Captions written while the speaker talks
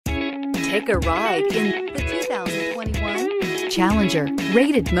Take a ride in the 2021 Challenger.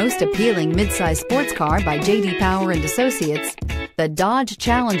 Rated most appealing midsize sports car by J.D. Power and Associates, the Dodge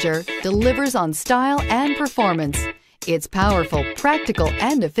Challenger delivers on style and performance. It's powerful, practical,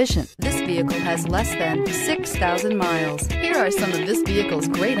 and efficient. This vehicle has less than 6,000 miles. Here are some of this vehicle's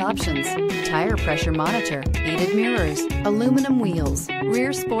great options: tire pressure monitor, heated mirrors, aluminum wheels,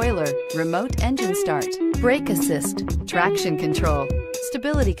 rear spoiler, remote engine start, brake assist, traction control,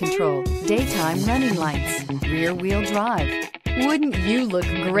 stability control, daytime running lights, rear wheel drive. Wouldn't you look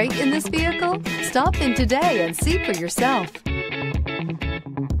great in this vehicle? Stop in today and see for yourself.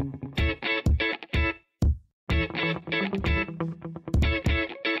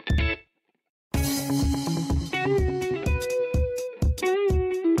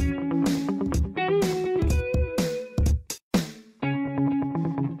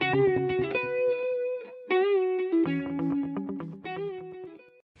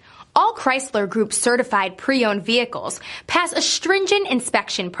 All Chrysler Group certified pre-owned vehicles pass a stringent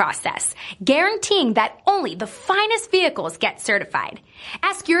inspection process, guaranteeing that only the finest vehicles get certified.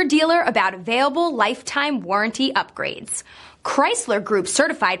 Ask your dealer about available lifetime warranty upgrades. Chrysler Group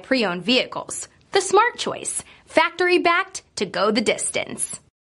certified pre-owned vehicles, the smart choice, factory backed to go the distance.